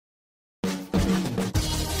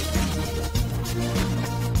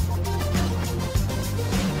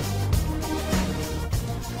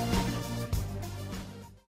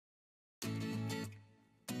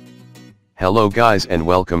Hello guys and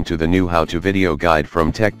welcome to the new how-to video guide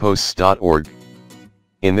from techposts.org.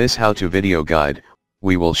 In this how-to video guide,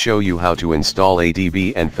 we will show you how to install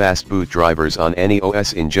ADB and Fastboot drivers on any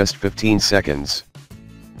OS in just 15 seconds.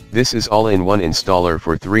 This is all-in-one installer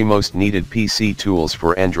for 3 most needed PC tools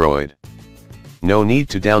for Android. No need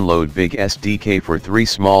to download big SDK for 3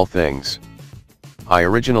 small things. I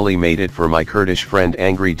originally made it for my Kurdish friend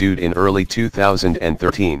Angry Dude in early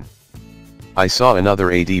 2013. I saw another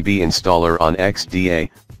ADB installer on XDA,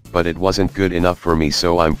 but it wasn't good enough for me,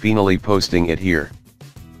 so I'm finally posting it here.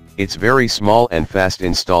 It's very small and fast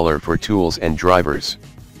installer for tools and drivers.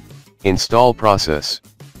 Install process.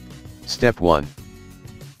 Step 1.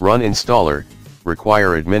 Run installer,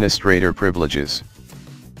 require administrator privileges.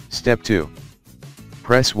 Step 2.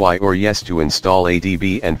 Press Y or yes to install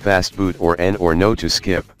ADB and Fastboot, or N or no to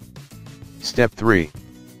skip. Step 3.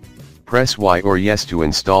 Press Y or yes to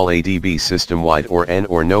install ADB system-wide, or N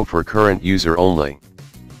or no for current user only.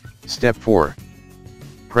 Step 4.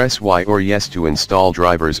 Press Y or yes to install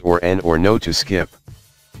drivers, or N or no to skip.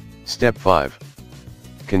 Step 5.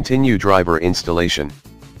 Continue driver installation.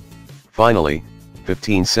 Finally,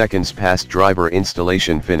 15 seconds past, driver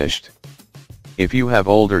installation finished. If you have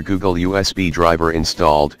older Google USB driver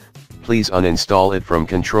installed, please uninstall it from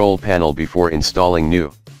control panel before installing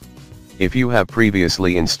new. If you have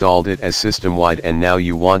previously installed it as system-wide and now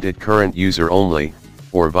you want it current user only,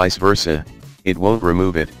 or vice versa, it won't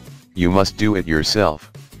remove it, you must do it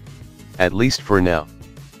yourself. At least for now.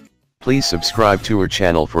 Please subscribe to our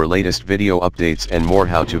channel for latest video updates and more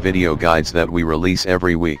how-to video guides that we release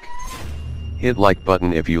every week. Hit like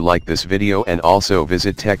button if you like this video, and also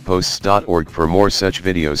visit techposts.org for more such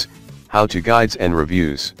videos, how-to guides and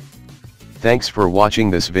reviews. Thanks for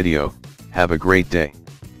watching this video. Have a great day.